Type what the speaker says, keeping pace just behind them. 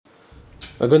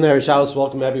A good night, Shabbos.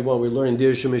 Welcome everyone. We're learning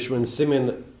Dir Shemishwan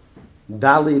Siman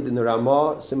Dalid in the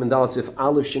Ramah, Siman Dalid Sif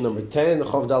Aleph Shin number 10,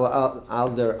 Chav Dalid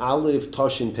Alder Aleph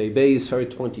Toshin Pei Beis, February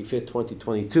 25th,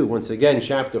 2022. Once again,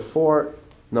 chapter 4,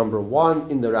 number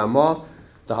 1 in the Ramah,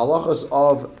 the halachas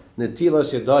of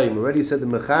Netilas Yadayim. We already said the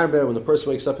Mecharber, when the person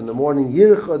wakes up in the morning,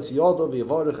 Yirchadz Yodov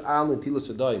Yavarich Al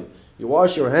Netilas Yadayim. You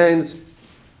wash your hands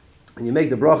and you make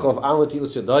the bracha of Al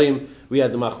Netilas Yadayim. We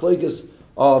had the Machlokes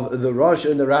of the Rosh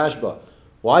and the Rashba.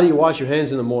 Why do you wash your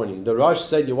hands in the morning? The Rosh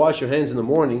said you wash your hands in the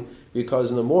morning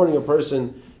because in the morning a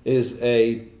person is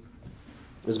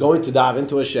going to dive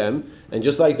into Hashem, and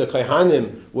just like the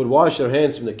Kohanim would wash their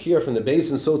hands from the kir, from the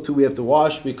basin, so too we have to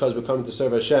wash because we're coming to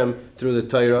serve Hashem through the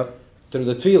Torah, through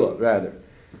the Tefillah rather.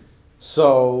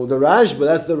 So the Rashba,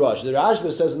 that's the Rosh. The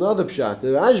Rashba says another pshat. The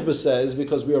Rashba says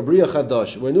because we are Bria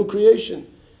Chadash, we're a new creation,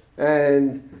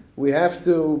 and we have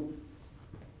to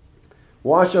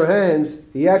wash our hands.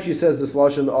 He actually says this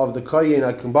lashon of the Kayin.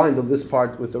 I combined of this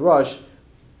part with the Rosh,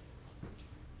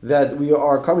 that we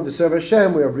are coming to serve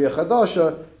Hashem. We are Bria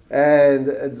Chadasha, and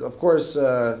of course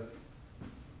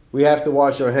we have to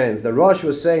wash our hands. The Rosh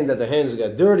was saying that the hands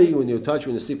get dirty when you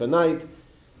sleep at night.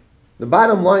 The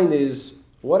bottom line is,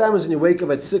 what happens when you wake up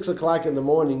at 6 o'clock in the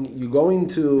morning? You're going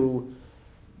to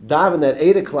daven at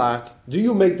 8 o'clock. Do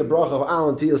you make the bracha of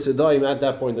Al Netilas Yadayim at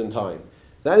that point in time?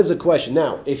 That is a question.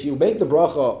 Now, if you make the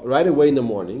bracha right away in the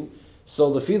morning,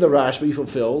 so the Rashba you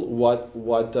fulfill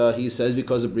what he says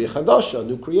because of Bria Chadasha,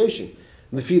 new creation.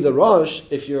 The Rosh,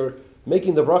 if you're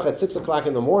making the bracha at 6 o'clock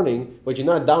in the morning, but you're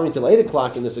not down until 8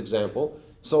 o'clock in this example,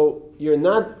 so you're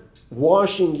not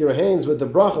washing your hands with the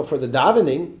bracha for the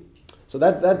davening, so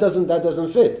that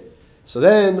doesn't fit. So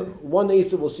then one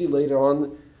eitzah we'll see later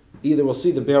on. Either we'll see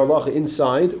the Be'er Halacha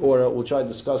inside, or we'll try to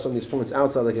discuss some of these points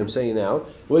outside, like I'm saying now,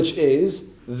 which is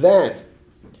that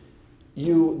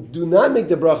you do not make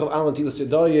the bracha of Al Netilas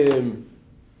Yadayim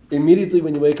immediately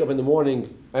when you wake up in the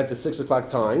morning at the 6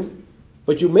 o'clock time,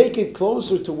 but you make it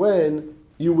closer to when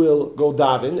you will go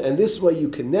daven, and this way you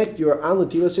connect your Al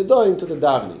Netilas Yadayim to the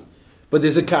davening. But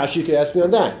there's a kasha you could ask me on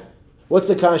that. What's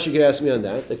the kasha you could ask me on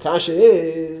that? The kasha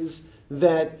is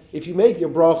that if you make your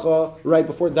bracha right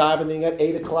before davening at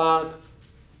 8 o'clock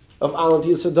of Al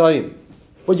Netilas Yadayim,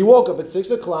 but you woke up at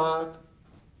 6 o'clock,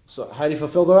 so how do you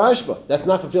fulfill the Rashba? That's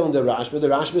not fulfilling the Rashba. The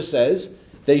Rashba says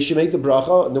that you should make the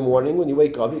bracha in the morning when you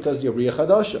wake up because you're Bria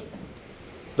Chadasha.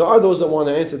 There are those that want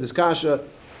to answer this kasha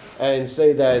and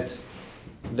say that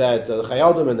the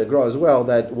Chayadim and the Gra as well,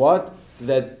 that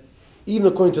even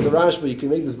according to the Rashba, you can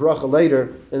make this bracha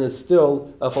later, and it's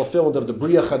still a fulfillment of the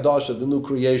Bria Chadasha, the new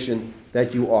creation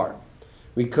that you are.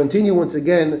 We continue once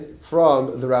again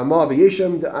from the Ramah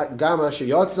V'Yeshem Gam Asher.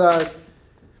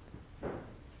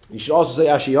 You should also say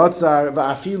Asher Yotzar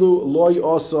Va'afilu Loy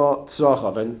Osa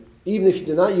Tzrachav. And even if you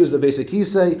did not use the basic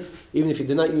kisei, even if you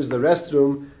did not use the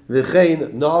restroom,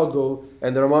 V'chein Nago,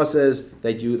 and the Ramah says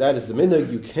that is the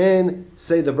minhag. You can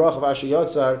say the bracha of Asher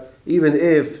Yotzar even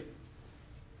if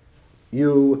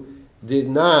you did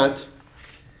not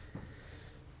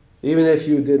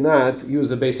use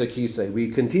the basic kisei. We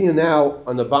continue now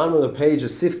on the bottom of the page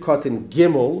of Sif Katan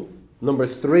Gimel, number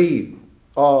 3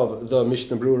 of the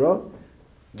Mishnah Brura.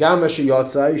 Gam Asher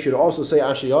Yotzar, you should also say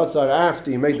Asher Yotzar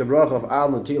after you make the bracha of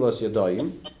Al Netilas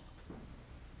Yadayim.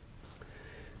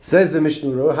 Says the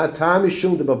Mishnah Brura, Hatam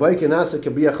Mishum de Babayke Nasa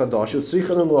Kebriya Chadash,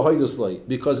 Tzrichanan Lohaydus Lay,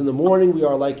 because in the morning we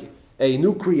are like a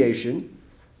new creation,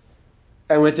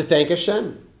 and we have to thank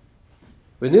Hashem.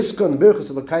 The bracha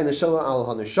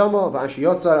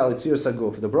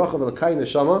of L'kai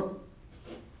Neshama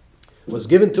was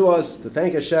given to us to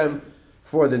thank Hashem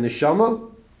for the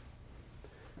Neshama,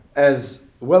 as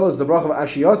well as the bracha of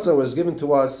Asher Yotzar was given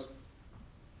to us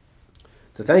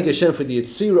to thank Hashem for the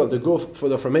Yitzira of the Guf, for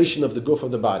the formation of the Guf of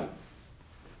the body.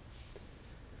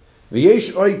 There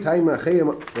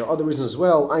are other reasons as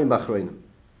well. In the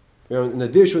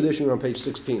Dirshu edition, we're on page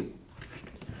 16.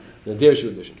 The Dirshu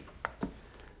edition.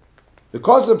 The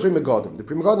cause of the Pri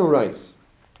Megadim writes,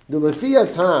 the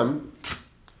Lefiyat Tam,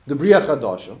 the Bria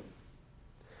Chadasha,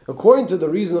 according to the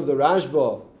reason of the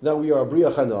Rashba that we are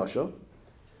Bria Chadasha,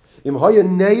 Im Haya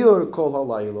Neyur Kol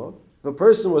Halayla, if a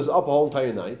person was up a whole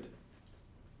entire night,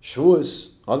 Shavuos,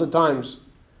 other times,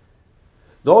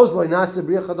 those Lo Nasa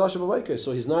Bria Chadasha B'Vayker,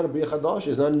 so he's not a Bria Chadasha,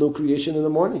 he's not a new creation in the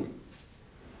morning.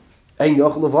 Ein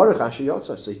Yochel Levarech Asher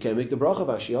Yotzar, so he can't make the bracha of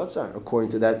Asher Yotzar,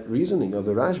 according to that reasoning of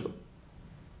the Rashba.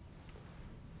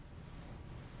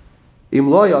 Im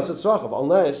Lo Yotzar Tzrachav,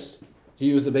 unless he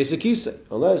used the basic kisei,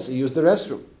 unless he used the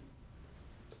restroom.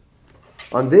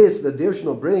 On this, the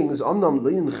Dirshno brings Omnam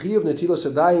Liin Chiyav Netilas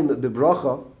Yadayim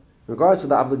B'Bracha, in regards to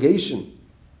the obligation.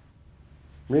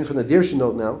 I'm reading from the Dirshno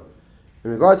note now.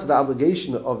 In regards to the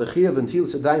obligation of the Chiyav and Til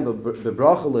Sedayim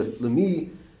bebracha lemi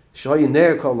shayin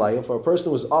ner kol layil, for a person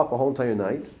who was up a whole entire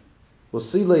night, we'll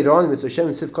see later on in Mitzvah Shem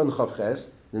Sivkon Chavches,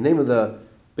 the name of the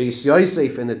Beis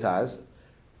Yosef in the Taz,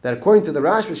 that according to the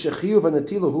Rashba, Shechiyuv and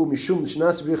Atilahu mishum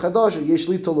shnas v'chadash yesh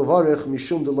li tolavarech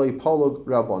mishum delay polog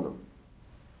rabbanim.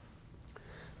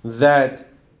 That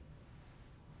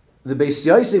the Beis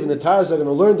Yosef and the Taz are going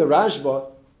to learn the Rashba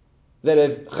that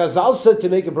if Chazal said to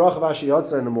make a bracha of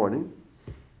Ashiyotza in the morning,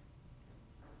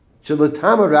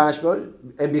 Shalatama Rashba,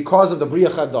 and because of the Bria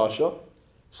Chadasha,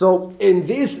 so in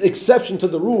this exception to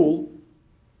the rule,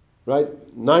 right,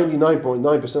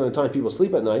 99.9% of the time people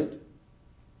sleep at night,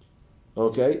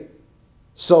 okay,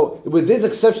 so with this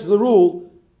exception to the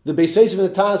rule, the Beis Yosef and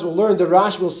the Taz will learn, the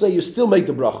Rash will say you still make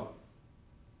the bracha.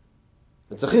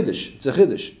 It's a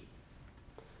chiddush.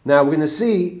 Now we're going to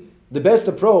see the best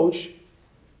approach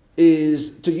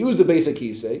is to use the basic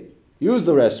kisei, use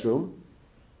the restroom,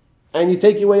 and you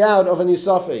take your way out of any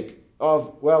suffix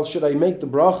of, well, should I make the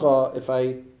bracha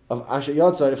of Asher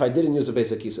Yotzar if I didn't use the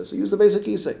basic kisei? So use the basic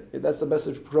kisei. That's the best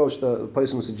approach the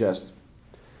person will suggest.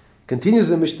 Continues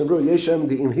the Mishnah Berurah, Yeshem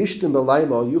the im hishtim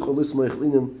b'layla yuchol lismoich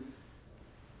linen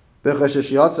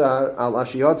b'chashesh yotzar al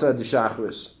Asher Yotzar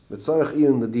d'shachris v'tzorech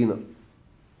iyun l'dina.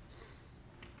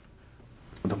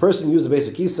 If a person used the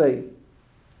basic kisei,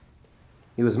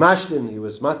 he was mashtin, he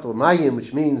was matal mayim,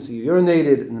 which means he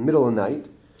urinated in the middle of the night.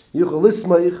 Yuchol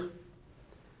lismoich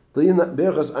linen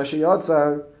b'chas Asher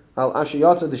Yotzar al Asher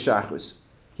Yotzar d'shachris.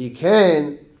 He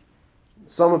can,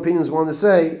 some opinions want to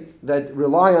say, that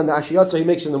rely on the ashiyotza he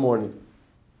makes in the morning.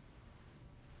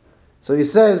 So he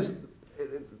says,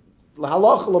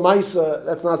 lahalach l'maisa,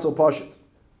 that's not so pashut.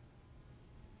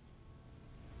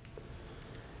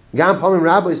 Gam pamim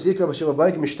rabbi zikra b'shem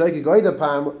abayik mishtayki goyda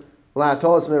pam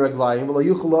la'atolas meraglayim v'lo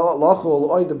yuchol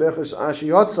lachol oy de bechus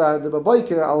ashiyotza de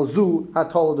babayikir al zu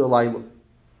hatol de layla.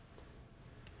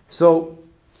 So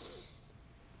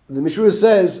the Mishra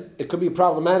says it could be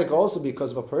problematic also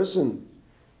because if a person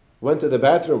went to the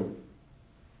bathroom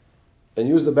and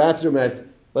used the bathroom at,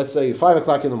 let's say, 5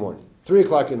 o'clock in the morning, 3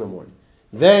 o'clock in the morning.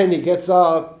 Then he gets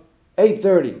up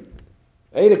 8:30.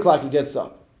 8 o'clock he gets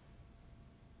up.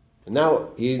 And now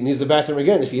he needs the bathroom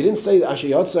again. If he didn't say the Asher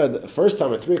Yotzar the first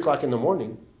time at 3 o'clock in the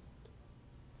morning,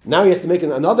 now he has to make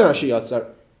another Asher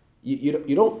Yotzar.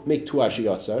 You don't make 2 Asher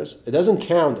Yotzars. It doesn't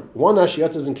count. 1 Asher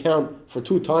Yotzar doesn't count for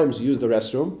 2 times you use the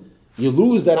restroom. You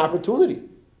lose that opportunity.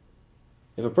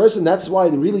 If a person, that's why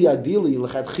really ideally,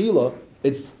 l'chadchila,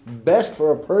 it's best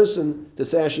for a person to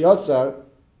say Ashiyotzer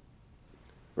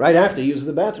right after he uses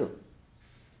the bathroom.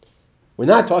 We're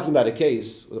not talking about a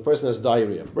case where the person has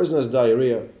diarrhea. If a person has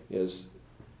diarrhea, his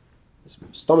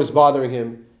stomach's bothering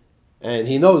him, and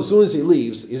he knows as soon as he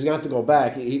leaves, he's going to have to go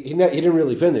back. He didn't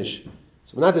really finish.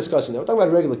 So we're not discussing that. We're talking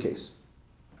about a regular case.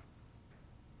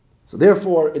 So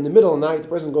therefore, in the middle of the night, the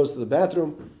person goes to the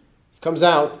bathroom, he comes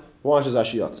out, washes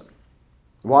Ashiyotzer.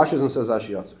 Washes and says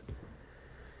Ashiyotzer.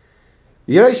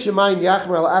 Says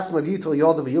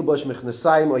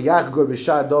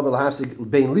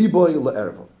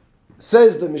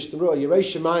the Mishnah Berurah, Yerei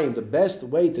Shemayim, the best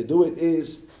way to do it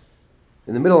is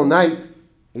in the middle of the night.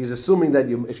 He's assuming that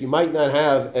if you might not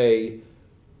have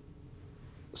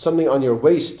something on your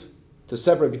waist to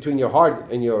separate between your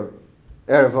heart and your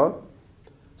erva,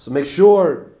 so make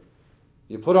sure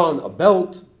you put on a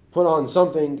belt, put on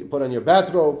something, you put on your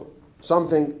bathrobe,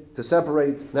 something to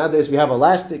separate. Nowadays we have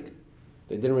elastic.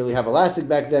 They didn't really have elastic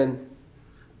back then.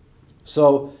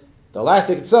 So the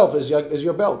elastic itself is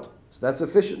your belt. So that's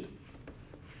sufficient.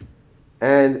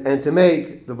 And to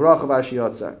make the bracha of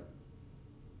Ashiyotzer.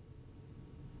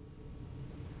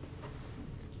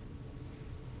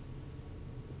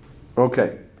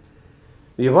 Okay.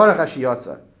 The Yivarach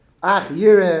Ashiyotzer. Ach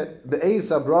yire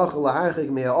be'esa bracha laharchik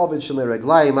me'a'ovid shalei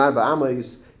reglayim arba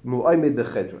amayis mu'aymid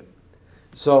bechedron.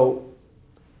 So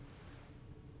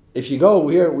if you go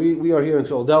here, we are here in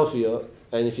Philadelphia,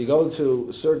 and if you go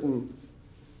to certain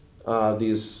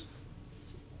these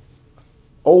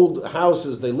old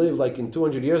houses, they lived like in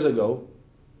 200 years ago,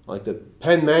 like the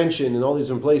Penn Mansion and all these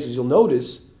different places, you'll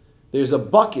notice there's a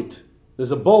bucket,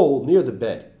 there's a bowl near the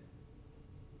bed.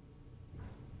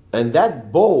 And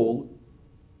that bowl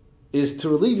is to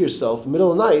relieve yourself in the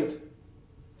middle of the night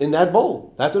in that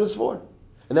bowl. That's what it's for.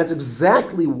 And that's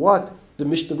exactly what the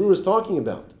Mishnah Berurah is talking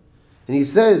about. And he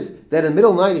says that in the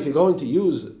middle of the night, if you're going to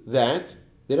use that,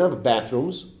 they don't have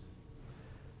bathrooms,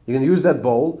 you're going to use that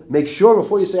bowl, make sure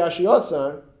before you say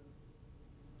Ashiyotzer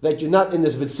that you're not in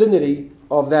this vicinity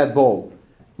of that bowl.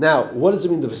 Now, what does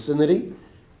it mean, the vicinity?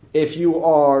 If you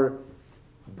are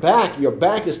back, your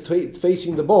back is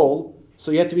facing the bowl,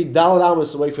 so you have to be daled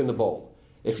amos away from the bowl.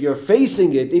 If you're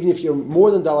facing it, even if you're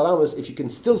more than Dalar Amas, if you can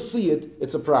still see it,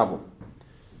 it's a problem.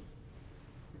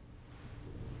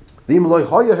 If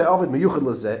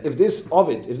this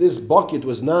ovid, if this bucket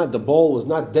was not, the bowl was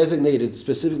not designated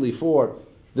specifically for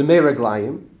the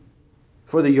Meiraglayim,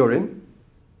 for the urine,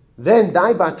 then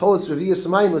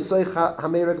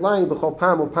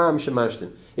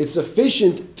it's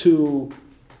sufficient to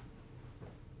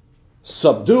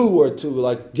subdue or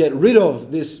to get rid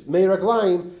of this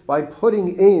Meiraglayim by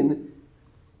putting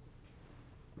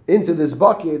into this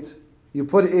bucket. You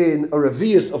put in a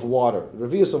revius of water. A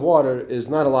revius of water is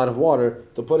not a lot of water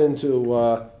to put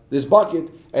into this bucket,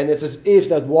 and it's as if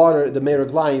that water, the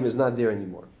Meiraglayim, is not there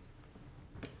anymore.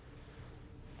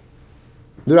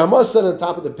 The Ramah said on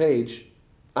top of the page,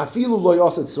 Afilu lo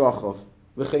yaset tzrachov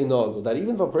v'chein nagel, that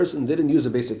even if a person didn't use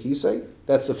a basic kisei,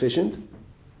 that's sufficient.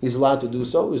 He's allowed to do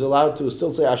so. He's allowed to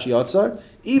still say Ashiyatzar,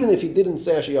 even if he didn't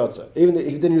say Ashiyatzar, even if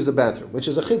he didn't use the bathroom, which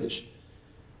is a chiddush.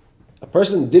 A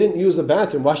person didn't use the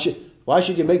bathroom, why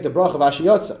should you make the bracha of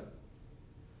Ashiyatzar?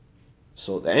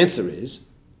 So the answer is,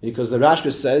 because the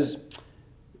Rashba says,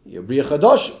 you're Bria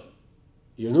Chadash,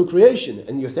 you're a new creation,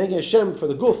 and you're thanking Hashem for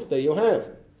the guf that you have.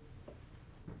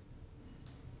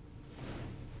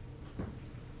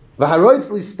 V'haroitz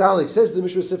listalik, says the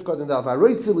Mishra Sifkat and Dal,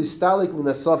 V'haroitz listalik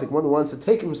minasafik, one who wants to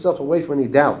take himself away from any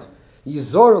doubt.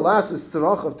 Yizor lasis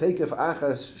tzarachav tekef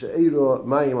achas she'eiro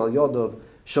mayim al yodov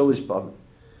sholish pavim.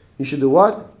 You should do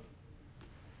what?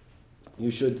 You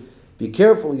should be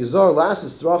careful. Yizor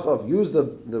lasis tzarachav, use the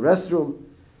restroom.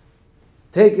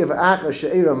 Tekef achas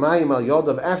she'eiro mayim al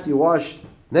yodov, after you wash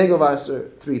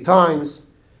negelvasser 3 times.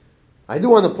 I do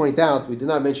want to point out, we did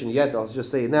not mention it yet, I'll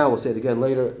just say it now, we'll say it again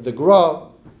later. The Gra,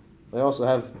 I also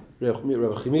have Rabbi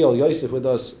Chimiel Yosef with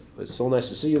us. It's so nice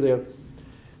to see you there.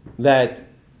 That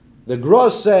the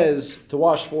Gra says to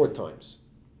wash 4 times.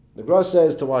 The Gra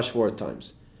says to wash 4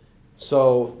 times.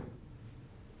 So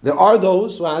there are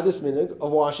those who have this minhag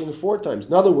of washing 4 times.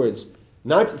 In other words,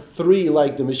 not 3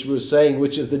 like the Mishra is saying,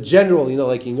 which is the general. You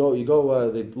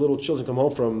go. The little children come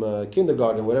home from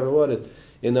kindergarten, whatever it was,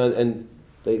 and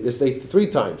they say 3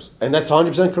 times, and that's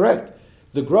 100% correct.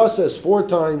 The Gra says 4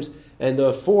 times. And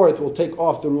the 4th will take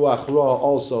off the Ruach Ra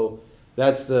also.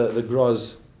 That's the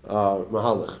Gra's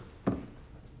Mahalach.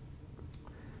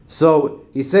 So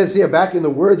he says here, back in the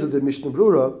words of the Mishnah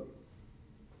Brura,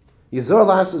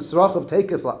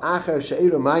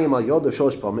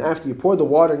 after you pour the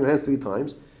water in your hands 3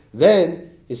 times,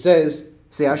 then he says,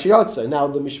 say Ashiyatza. Now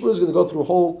the Mishnah Brura is going to go through a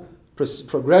whole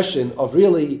progression of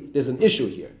really, there's an issue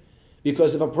here.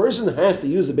 Because if a person has to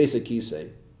use the basic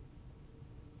kisei,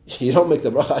 you don't make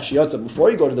the bracha Ashiyatza before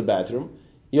you go to the bathroom.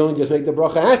 You only just make the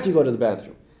bracha after you go to the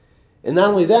bathroom. And not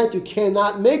only that, you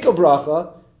cannot make a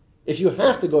bracha if you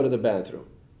have to go to the bathroom.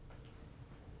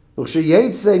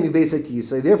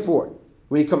 Therefore,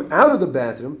 when you come out of the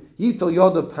bathroom,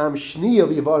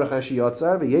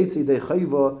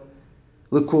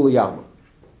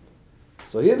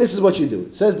 so here, this is what you do.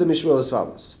 It says the Mishra as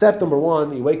follows. Step number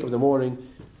 1, you wake up in the morning,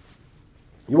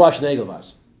 you wash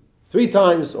negelvas 3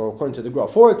 times, or according to the Gra,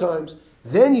 4 times.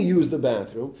 Then you use the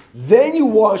bathroom. Then you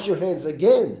wash your hands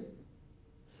again.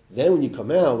 Then when you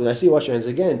come out, when I say wash your hands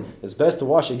again, it's best to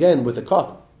wash again with a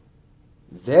cup.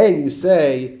 Then you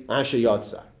say Asher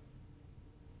Yatzar.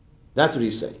 That's what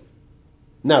he's saying.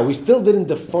 Now, we still didn't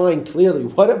define clearly,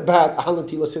 what about Al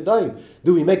Natila Sedayim?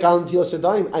 Do we make Al Natila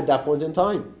Sedayim at that point in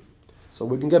time? So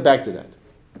we can get back to that.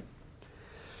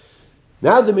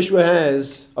 Now the Mishra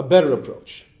has a better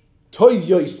approach. Toiv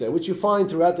Yoseh, which you find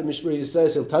throughout the Mishra, he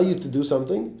says he'll tell you to do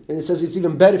something, and he says it's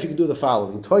even better if you can do the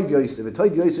following. Toiv Yoseh,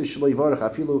 Toiv Yoseh shlo yivarach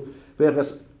afilu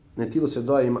ve'echas netila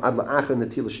sedayim ad la'acher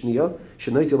netila shniya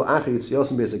shenoitil la'acher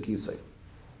yitziyosem be'ezakisei.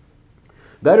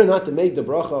 Better not to make the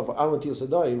bracha of al netila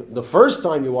sedayim the first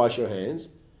time you wash your hands,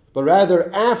 but rather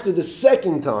after the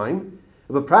second time.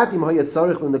 Even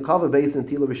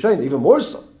more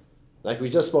so, like we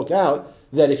just spoke out,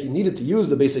 that if you needed to use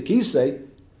the basic kisei,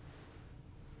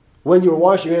 when you were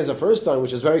washing your hands the first time,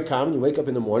 which is very common, you wake up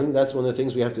in the morning, that's one of the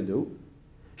things we have to do.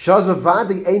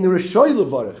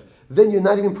 Then you're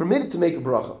not even permitted to make a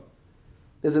bracha.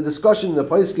 There's a discussion in the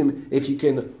Poskim if you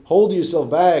can hold yourself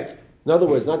back. In other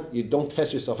words, not you don't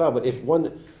test yourself out, but if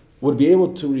one would be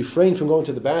able to refrain from going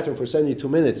to the bathroom for 72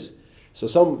 minutes. So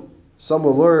some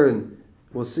will learn,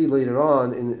 we'll see later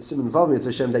on in Siman Vav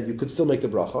Mitzvah Hashem, that you could still make the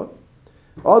bracha.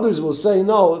 Others will say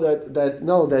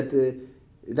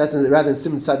that's rather in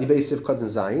Siman Sadi Beis Sivkat and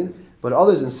Zayin, but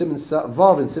others in Siman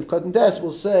Vav and Sivkat and Des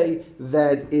will say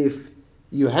that if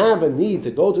you have a need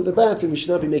to go to the bathroom, you should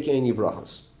not be making any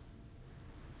brachas.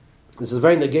 This is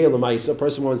very negei l'maisa. A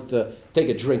person wants to take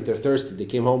a drink, they're thirsty, they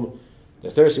came home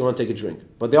They're thirsty, want to take a drink.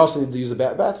 But they also need to use the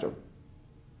bathroom.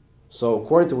 So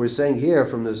according to what we're saying here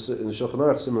from this in the Shulchan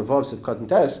Aruch, Siman Vav, Sif Katan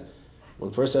Tes,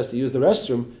 one first has to use the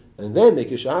restroom and then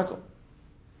make a shakal.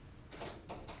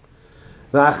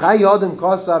 The Chayyim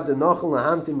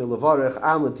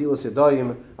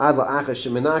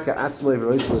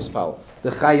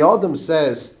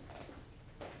says,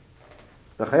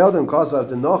 the Chayyim Kosav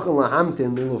the Nochel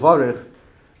Lahamtim Milavarech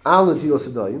Al Natilas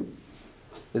Yadayim.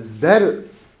 It's better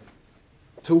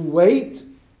to wait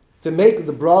to make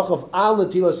the brach of Al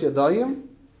Natilas Yadayim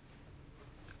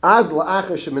Ad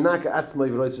La'achar Shemenaka Atzmai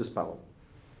V'Roitz Espal.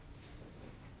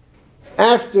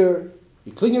 After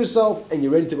you clean yourself and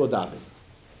you're ready to go daven.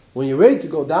 When you're ready to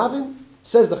go daven,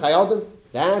 says the Chayyim,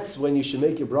 that's when you should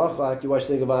make your bracha after you wash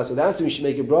the Gavasa. That's when you should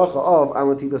make your bracha of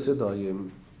Al Natilas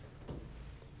Yadayim.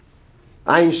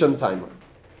 Ayin Shem Timer.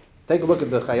 Take a look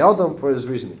at the Chayyim for his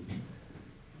reasoning.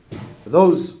 For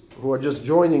those who are just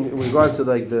joining in regards to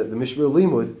like the Mishmur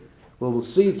Limud, we'll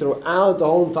see throughout the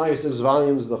whole entire 6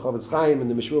 volumes, the Chavetz Chaim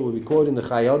and the Mishmur will be quoting the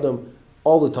Chayyim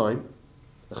all the time.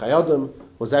 The Chayyim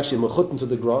was actually mechutin to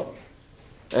the Gra,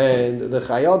 and the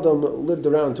Chayyim lived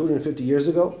around 250 years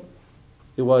ago.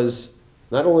 He was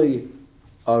not only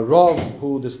a Rav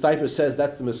who the Stipler says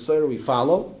that's the Messiah we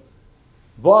follow,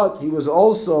 but he was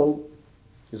also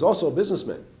a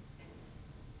businessman.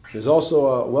 He was also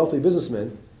a wealthy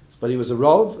businessman, but he was a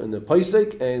Rav and a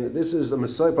Paisik, and this is the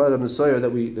Messiah, part of the Messiah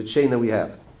the chain that we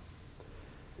have.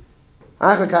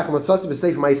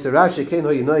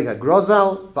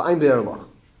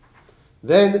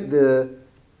 Then the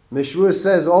Mishra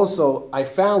says also, I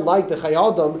found like the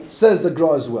Chayyim, says the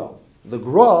Gra as well. The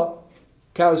Gra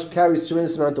carries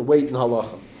tremendous amount of weight in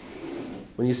halacha.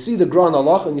 When you see the Gra in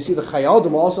halacha and you see the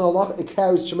Chayyim also in halacha, it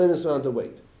carries tremendous amount of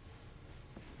weight.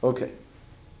 Okay.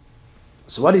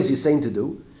 So what is he saying to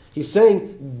do? He's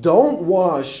saying, don't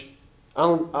wash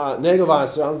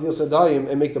Negavas or Al Natilas Yadayim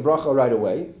and make the bracha right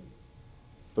away,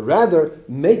 but rather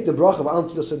make the bracha of Al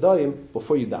Natilas Yadayim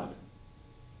before you daven.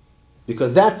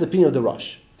 Because that's the pin of the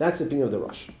rush. That's the pin of the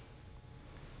rush.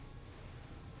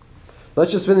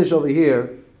 Let's just finish over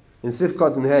here in Sif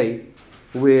Katan Hay,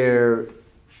 where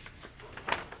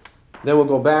then we'll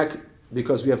go back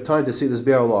because we have time to see this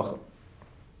Be'er Halacha.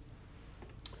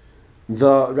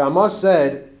 The Ramah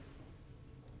said,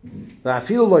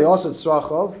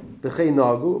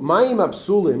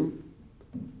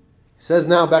 says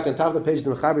now back on top of the page, the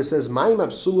Mechaber says,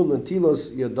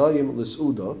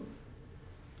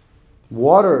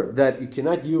 water that you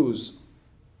cannot use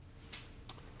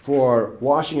for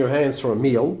washing your hands for a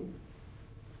meal,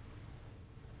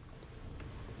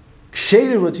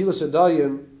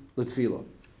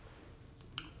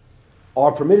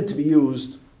 are permitted to be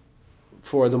used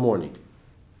for the morning.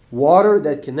 Water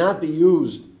that cannot be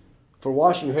used for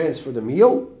washing your hands for the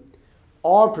meal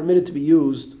are permitted to be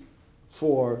used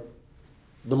for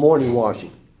the morning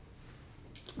washing.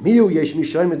 However,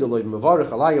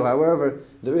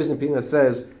 there is an opinion that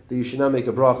says that you should not make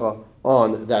a bracha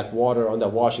on that water, on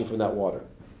that washing from that water.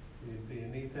 Do you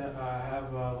need to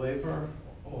have a laver,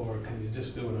 or can you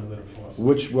just do it under the faucet?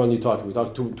 Which one are you talking? We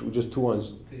talked just two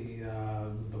ones.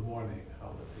 The morning.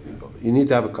 You need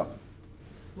to have a cup.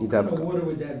 What kind of water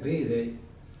would that be that you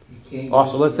can't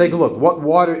use? So let's take a look. What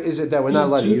water is it that we're not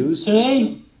allowed to use?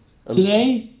 Today,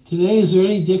 is there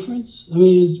any difference? I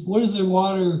mean, what is the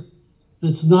water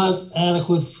that's not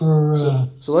adequate for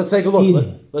so let's take a look.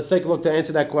 heating? Let's take a look to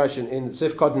answer that question in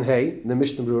Sif Katan Hay, in the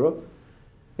Mishnah Brura.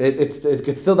 It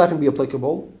could still definitely be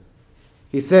applicable.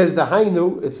 He says the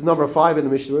Hainu, it's number 5 in the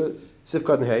Mishnah, Sif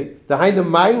Katan Hay. The Hainu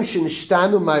Mayim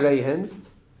Shinstanu Marehen,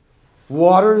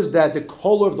 waters that the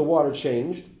color of the water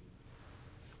changed.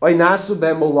 Oinasu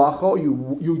be'molacha,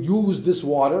 you use this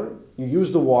water, you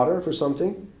use the water for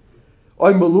something.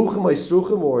 Oy meluchim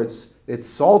oisruchim, or it's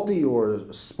salty or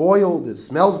spoiled, it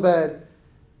smells bad.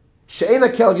 She'ena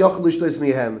kelev yochel lishtos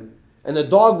mihem, and a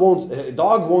dog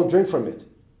won't drink from it.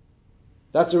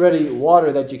 That's already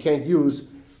water that you can't use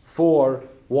for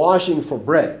washing for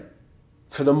bread.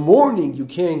 For the morning you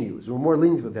can use. We're more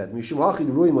lenient with that.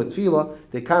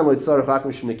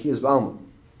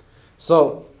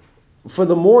 So for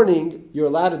the morning you're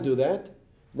allowed to do that.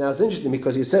 Now it's interesting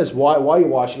because he says why are you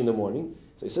washing in the morning?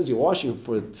 So he says you're washing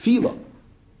for tefillah.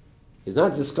 He's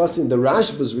not discussing the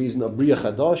Rashba's reason of Bria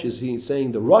Chadash. He's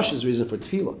saying the Rosh's reason for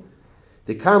tefillah.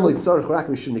 Because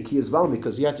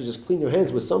you have to just clean your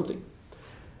hands with something.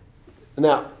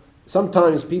 Now,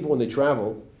 sometimes people when they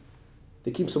travel, they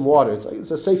keep some water.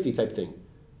 It's a safety type thing.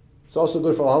 It's also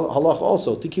good for halach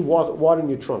also to keep water in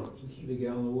your trunk. You keep a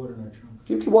gallon of water in our trunk.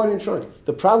 You keep water in your trunk.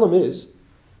 The problem is,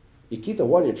 you keep the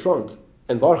water in your trunk,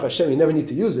 and Baruch Hashem, you never need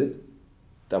to use it.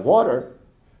 That water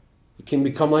It can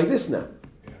become like this now.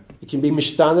 It can be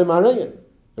Mishtana Marayan.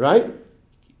 Right?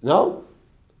 No?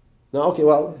 No? Okay,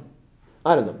 well,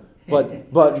 I don't know. But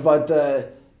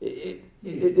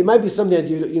it might be something that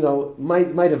you know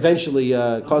might eventually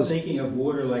cause. I'm thinking of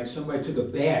water like somebody took a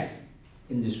bath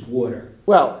in this water.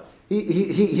 Well,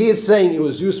 he is saying it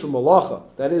was used for malacha.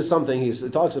 That is something he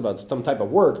talks about, some type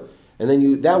of work, and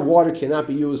then that water cannot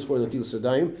be used for Natil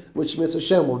Sedayim, which Mitzvah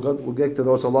Hashem we'll get to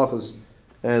those halachas,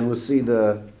 and we'll see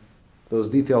those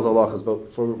detailed halachas.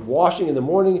 But for washing in the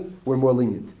morning, we're more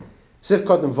lenient. Sif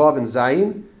Kotem Vav and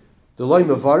Zayin, the loy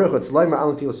mevarich, it's loy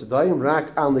ma'al Natil Sedayim,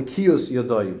 rak al nekiyus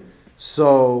yadayim.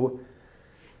 So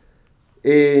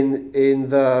in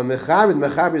the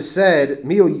Mechaber said,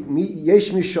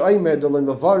 Yesh mishoimer the loy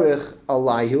mevarich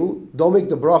alayhu, don't make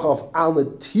the bracha of al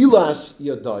netilas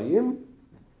yadayim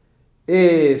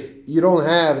if you don't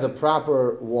have the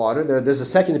proper water. There's a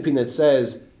second opinion that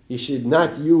says you should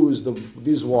not use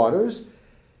these waters.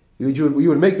 You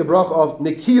would make the bracha of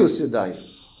nekiyus yadayim.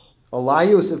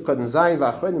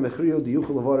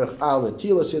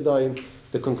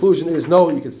 The conclusion is no,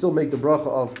 you can still make the bracha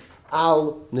of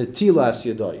al netilas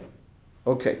yadayim.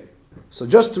 Okay, so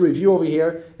just to review over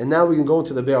here, and now we can go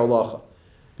into the Be'er Halacha,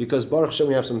 because Baruch Hashem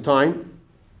we have some time.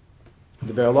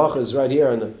 The Be'er Halacha is right here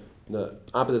on the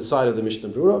opposite side of the Mishnah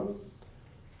Brura,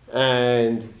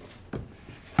 and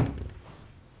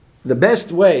the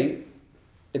best way,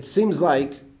 it seems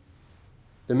like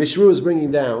the Mishru is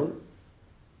bringing down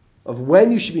of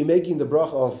when you should be making the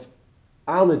bracha of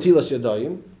al netilas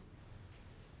yadayim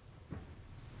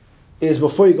is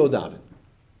before you go daven.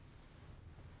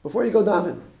 Before you go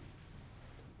daven.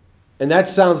 And that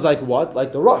sounds like what?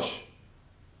 Like the Rosh.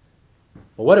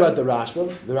 But what about the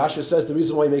Rashba? The Rashba says the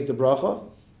reason why you make the bracha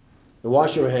and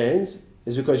wash your hands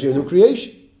is because you're a new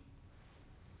creation.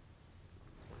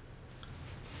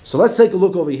 So let's take a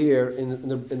look over here in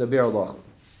the Be'er Halacha.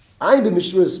 I'm the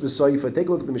Mishras B'Soifa. Take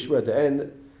a look at the Mishra at the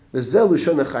end. The Zel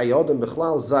Lushon Chayodem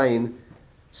B'Chlal Zayin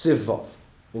Sivvav.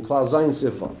 In Klal Zayin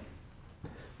Sivvav.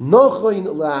 Nochoin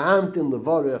lahamtin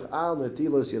levarech al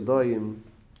netilas yadayim.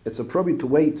 It's appropriate to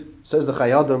wait, says the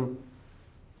Chayodem,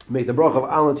 make the bracha of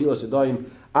al netilas yadayim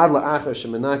ad la'achar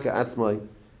shemenaka atzmai,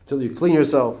 till you clean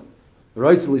yourself.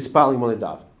 Right to lispali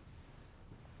monedav.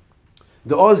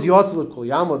 The oz yotzel kol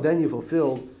yama, then you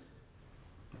fulfill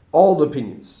all the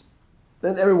opinions.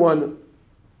 Then every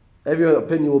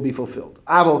opinion will be fulfilled.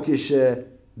 Aval kishe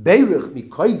beirich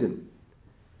mikoidim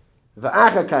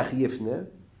va'achar kach yifne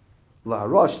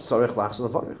la'arosh tzarech lachzon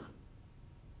levarich.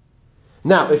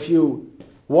 Now, if you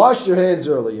wash your hands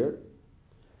earlier,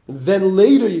 then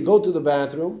later you go to the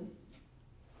bathroom,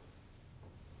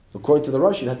 according to the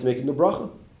Rosh, you'd have to make a new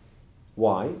bracha.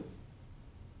 Why?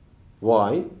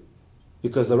 Why?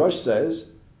 Because the Rosh says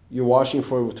you're washing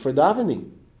for davening.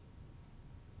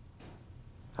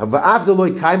 But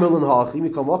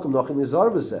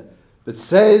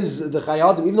says the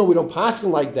Chayadim, even though we don't pass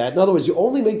them like that, in other words, you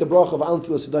only make the bracha of Al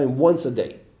Netilas Yadayim once a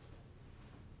day.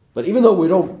 But even though we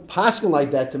don't pass them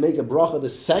like that to make a bracha the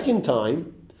second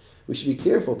time, we should be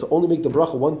careful to only make the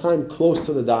bracha one time close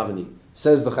to the davening,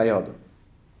 says the Chayadim.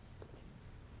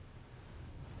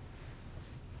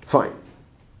 Fine.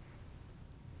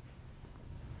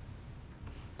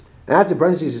 And after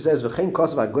parentheses, he says, "V'chein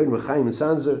kosav hagoyin rechaim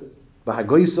sanzer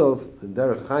b'hagoyisov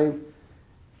derech chaim."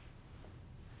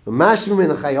 Now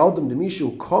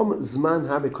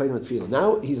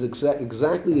he's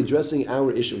exactly addressing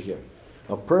our issue here.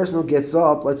 A person who gets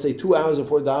up, let's say 2 hours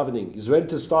before davening, he's ready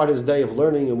to start his day of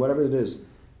learning and whatever it is.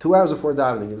 2 hours before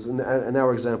davening is in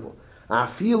our example.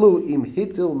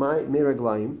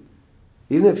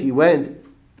 Even if he went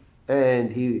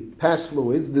and he passed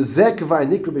fluids, the zekvar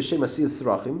nikra b'shem asiyas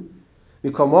tzrachim,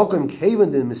 mikomokim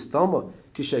kevan den mistama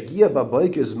kishagia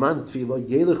baboiker zman tefila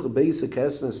yelech lebeis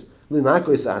kesnes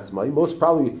linakois atzmai. Most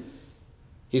probably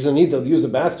he's going to need to use the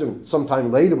bathroom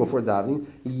sometime later before davening.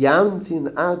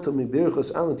 Yamtin ato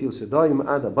mibirchos al netil sedayim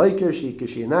ad haboiker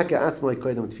kishinaka atzmai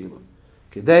koidem tefila.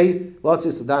 Kedei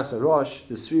lotzis das harosh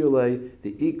the sriulei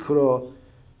the ikro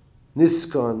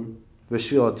niskon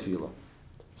v'shvila tefila.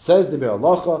 Says the Be'er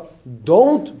Halacha,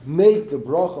 don't make the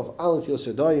bracha of Al Netilas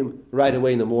Yadayim right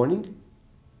away in the morning,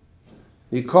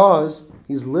 because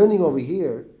he's learning over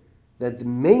here that the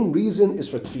main reason is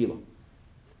for tefillah.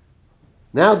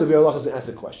 Now the Be'er Halacha is going to ask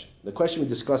a question. The question we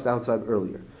discussed outside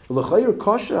earlier. He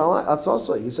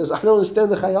says, I don't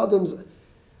understand the Chayadim's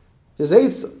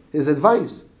his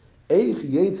advice.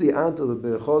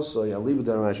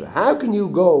 How can you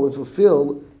go and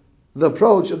fulfill the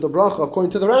approach of the bracha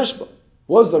according to the Rashba?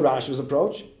 What was the Rashba's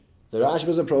approach? The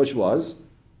Rashba's approach was,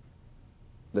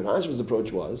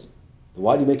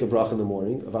 why do you make a bracha in the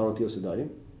morning of Al Netilas Yadayim?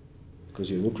 because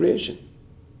you're a new creation.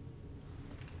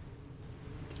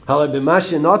 Halay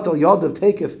b'mashe natal yodav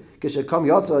teikef k'shekam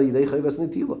yatsa yidei chayvas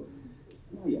netila.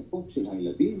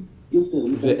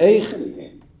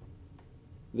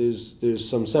 There's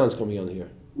some sounds coming on here.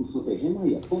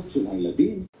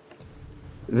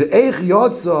 Ve'eich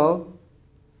yatsa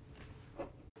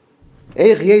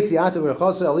eich yetzi ata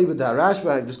v'rechasa alibah da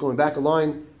Rashba. Just going back a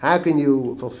line, how can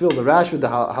you fulfill the Rashba the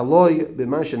haloy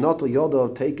b'mashe natal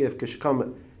yodav teikef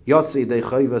k'shekam yatsa yidei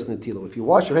chayvas netila? If you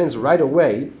wash your hands right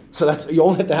away, so that's you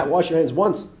only have to wash your hands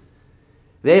once.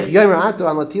 How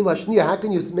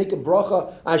can you make a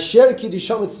bracha asher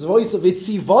kiddisham etzvois of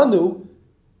itzivanu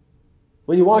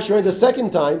when you wash your hands a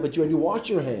second time, but you already washed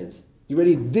your hands? You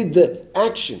already did the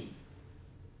action.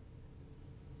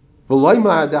 How can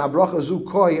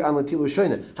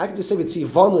you say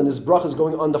itzivanu and this bracha is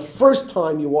going on the first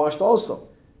time you washed also?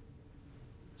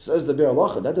 Says the Be'er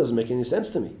Halacha. That doesn't make any sense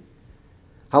to me.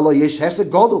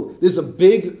 There's a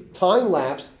big time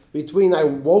lapse between I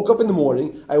woke up in the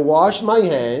morning, I washed my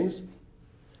hands,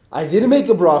 I didn't make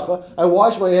a bracha, I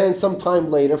washed my hands sometime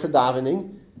later for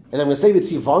davening, and I'm going to say with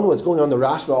Sivan what's going on the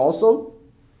Rashba also,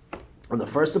 on the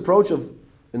first approach in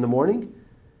the morning.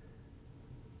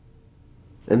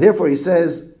 And therefore he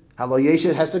says, and therefore you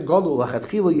should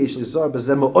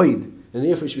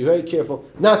be very careful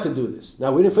not to do this.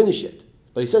 Now we didn't finish yet,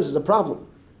 but he says it's a problem.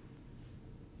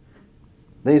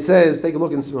 Then he says, take a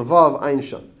look in Siman Vav, Ayin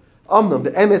Sham.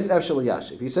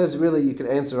 He says really you can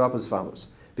answer up as follows.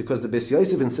 Because the Beis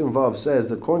Yosef in Siman Vav says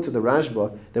that according to the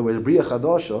Rashba, that with Bria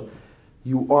Chadasha,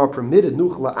 you are permitted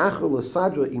after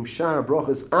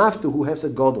who has a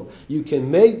gadol. You can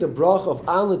make the bracha of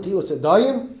Al Natilas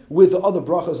Yadayim with the other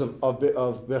brachas of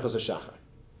Berachas HaShachar.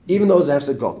 Even though it's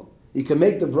a gadol. You can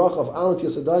make the bracha of Al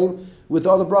Natilas Yadayim with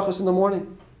the other brachas in the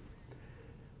morning.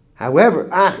 However,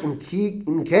 but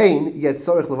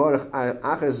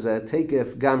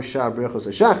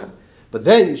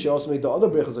then you should also make the other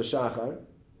brachas of shachar,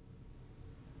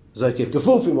 zakif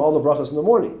gefufim, all the brachas in the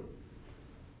morning.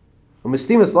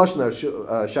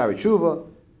 Shari tshuva,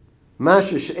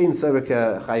 masha she'ein sarek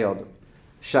chayadim.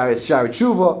 Shari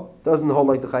tshuva doesn't hold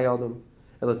like the chayadim.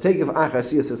 It'll take if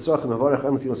achasiyas etzrachem avarach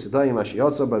anfil sedayim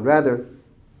ashiyotza, but rather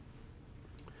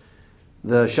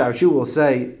the Shari Tshuva will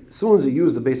say, as soon as you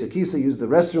use the basic kisa, use the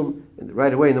restroom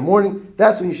right away in the morning,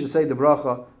 that's when you should say the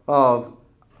bracha of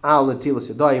Al Natilas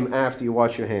Yadayim after you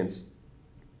wash your hands.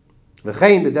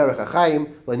 V'chein b'derech hachayim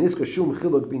le'niska shum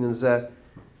chiluk b'inen zeh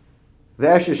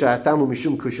v'esher sha'atamu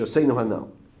mishum kushoseinu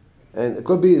hanal. And it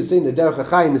could be the same, the derech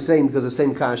hachayim is saying because the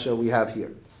same kasha we have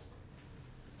here.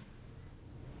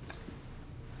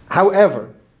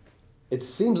 However, it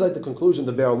seems like the conclusion of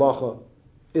the Be'er Halacha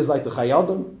is like the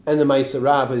Chayadim, and the Ma'aser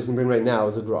Rav is going to bring right now,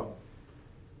 the Gra.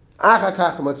 The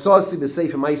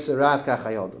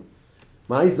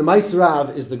Ma'aser Rav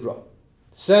is the Gra.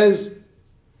 Says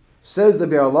the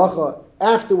Be'er Halacha,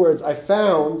 afterwards I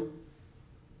found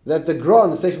that the Gra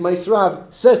in the Sefer Ma'aser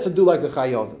Rav says to do like the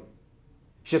Chayadim.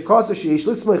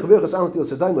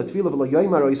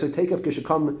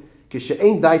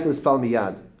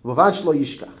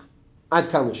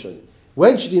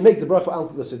 When should you make the bracha Al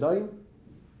Natilas Yadayim?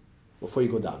 Before you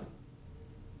go down.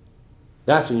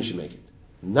 That's when you should make it.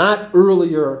 Not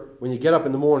earlier when you get up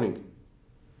in the morning.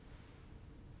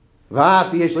 So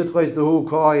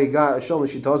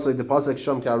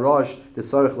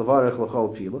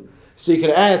you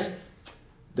can ask,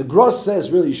 the Gross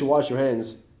says really you should wash your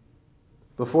hands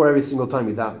before every single time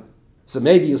you daven. So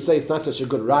maybe you'll say it's not such a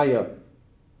good raya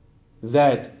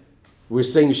that we're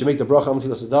saying you should make the bracha Al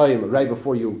Natilas Yadayim right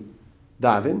before you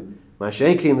daven. But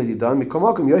it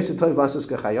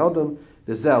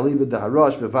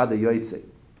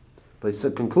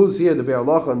concludes here the Be'er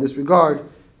Halacha in this regard,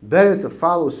 better to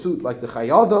follow suit like the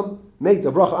Chayadim, make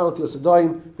the bracha Al Natilas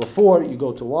Yadayim before you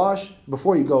go to wash,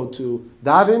 before you go to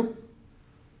daven.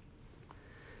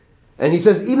 And he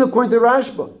says, even according to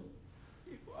Rashba,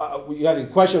 you had a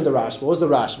question of the Rashba. What was the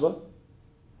Rashba?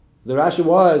 The Rashba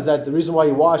was that the reason why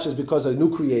you wash is because of a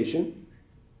new creation.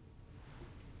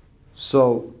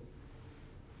 So,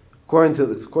 according to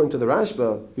the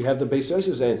Rashba, we have the Beis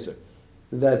Yosef's answer.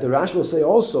 That the Rashba will say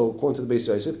also, according to the Beis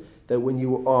Yosef, that when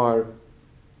you are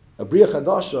a Bria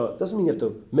Chadasha, doesn't mean you have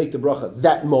to make the bracha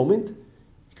that moment. You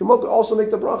can also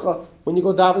make the bracha when you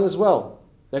go daven as well.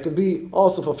 That could be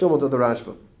also fulfillment of the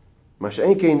Rashba.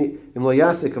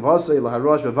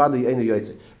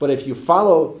 But if you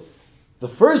follow the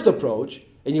first approach,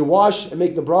 and you wash and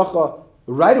make the bracha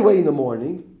right away in the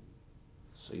morning,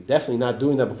 so you're definitely not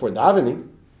doing that before davening.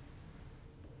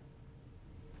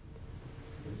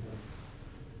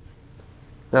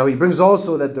 Now he brings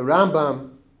also that the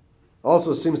Rambam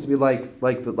Also seems to be like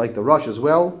the rush as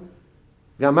well.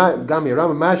 That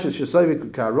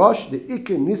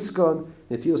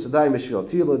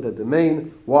the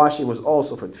main washing was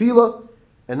also for tefillah,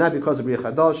 and not because of Bria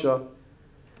Chadasha.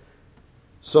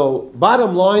 So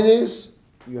bottom line is,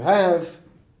 you have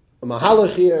a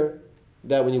mahalach here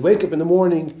that when you wake up in the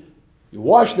morning, you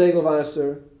wash Negel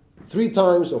Vaser 3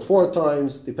 times or 4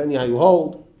 times, depending how you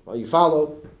hold, how you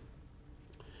follow.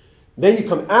 Then you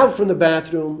come out from the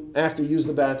bathroom after you use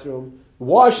the bathroom,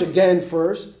 wash again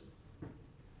first.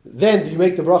 Then do you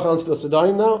make the bracha on Tefillah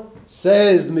Sedayim now?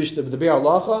 Says the Mishnah, the Biur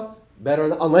Halacha, better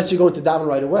not, unless you're going to daven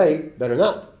right away, better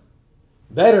not.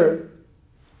 Better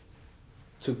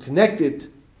to connect it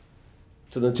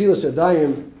to the Tefillah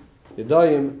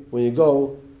Sedayim when you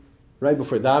go right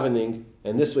before davening,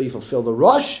 and this way you fulfill the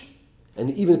rush,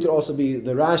 and even it could also be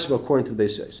the Rashba according to the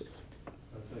Beis Yosef.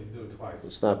 So you do it twice.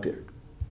 We'll stop here.